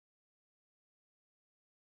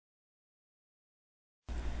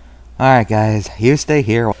Alright guys, you stay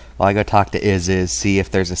here while I go talk to Is, see if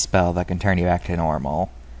there's a spell that can turn you back to normal.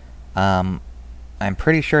 I'm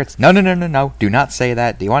pretty sure it's... No, do not say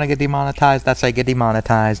that. Do you want to get demonetized? That's how you get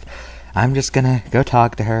demonetized. I'm just gonna go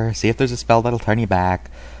talk to her, see if there's a spell that'll turn you back.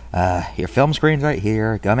 Your film screen's right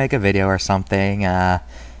here. Go make a video or something. Yeah,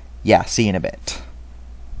 see you in a bit.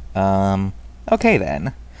 Okay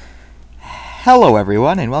then. Hello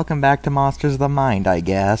everyone, and welcome back to Monsters of the Mind, I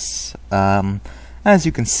guess. As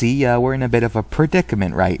you can see, we're in a bit of a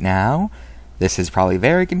predicament right now. This is probably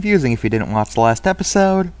very confusing if you didn't watch the last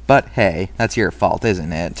episode, but hey, that's your fault,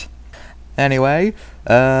 isn't it? Anyway,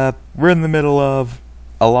 we're in the middle of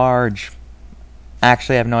a large...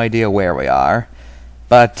 Actually, I have no idea where we are.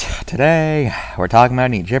 But today, we're talking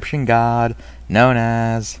about an Egyptian god known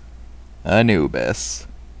as Anubis.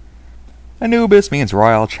 Anubis means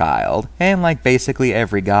royal child, and like basically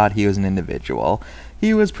every god, he was an individual.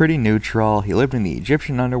 He was pretty neutral, he lived in the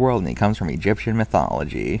Egyptian underworld, and he comes from Egyptian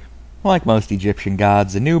mythology. Like most Egyptian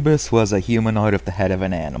gods, Anubis was a humanoid with the head of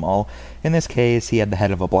an animal. In this case, he had the head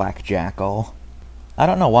of a black jackal. I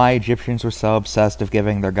don't know why Egyptians were so obsessed with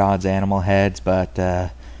giving their gods animal heads, but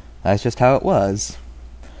that's just how it was.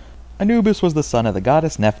 Anubis was the son of the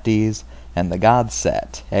goddess Nephthys and the god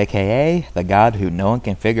Set, aka the god who no one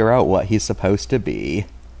can figure out what he's supposed to be.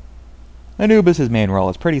 Anubis' main role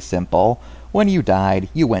is pretty simple. When you died,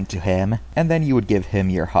 you went to him, and then you would give him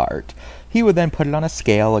your heart. He would then put it on a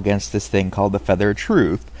scale against this thing called the Feather of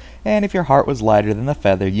Truth, and if your heart was lighter than the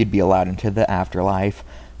feather, you'd be allowed into the afterlife.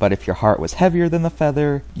 But if your heart was heavier than the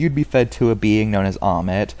feather, you'd be fed to a being known as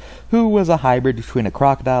Ammit, who was a hybrid between a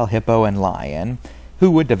crocodile, hippo, and lion,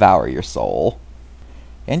 who would devour your soul.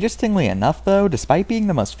 Interestingly enough, though, despite being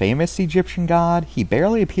the most famous Egyptian god, he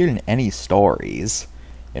barely appeared in any stories.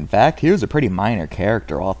 In fact, he was a pretty minor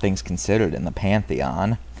character, all things considered, in the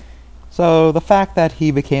pantheon. So, the fact that he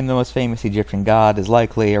became the most famous Egyptian god is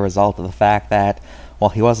likely a result of the fact that,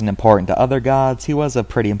 while he wasn't important to other gods, he was a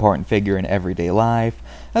pretty important figure in everyday life,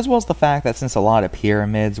 as well as the fact that since a lot of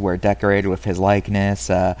pyramids were decorated with his likeness,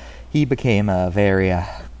 he became a very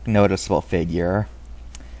noticeable figure.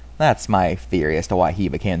 That's my theory as to why he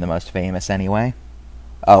became the most famous anyway.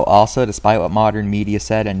 Oh, also, despite what modern media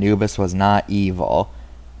said, Anubis was not evil.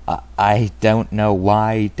 I don't know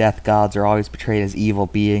why death gods are always portrayed as evil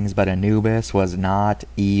beings, but Anubis was not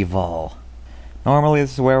evil. Normally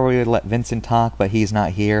this is where we would let Vincent talk, but he's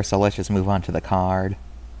not here, so let's just move on to the card.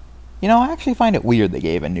 You know, I actually find it weird they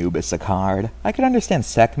gave Anubis a card. I could understand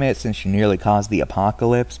Sekhmet since she nearly caused the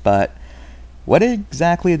apocalypse, but what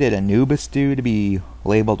exactly did Anubis do to be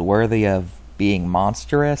labeled worthy of being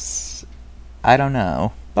monstrous? I don't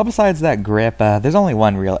know. But besides that grip, there's only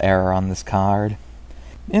one real error on this card.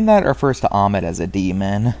 In that it refers to Ammit as a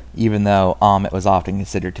demon, even though Ammit was often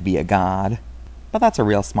considered to be a god. But that's a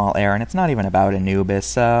real small error, and it's not even about Anubis,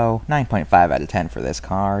 so 9.5 out of 10 for this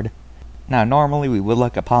card. Now, normally we would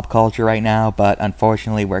look at pop culture right now, but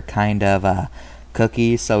unfortunately we're kind of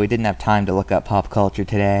cookies, so we didn't have time to look up pop culture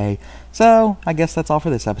today. So, I guess that's all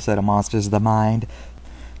for this episode of Monsters of the Mind.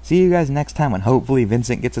 See you guys next time when hopefully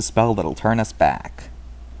Vincent gets a spell that'll turn us back.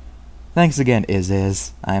 Thanks again,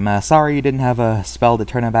 Is. I'm sorry you didn't have a spell to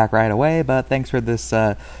turn him back right away, but thanks for this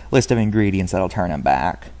list of ingredients that'll turn him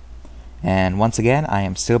back. And once again, I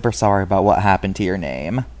am super sorry about what happened to your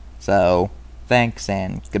name. So, thanks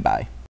and goodbye.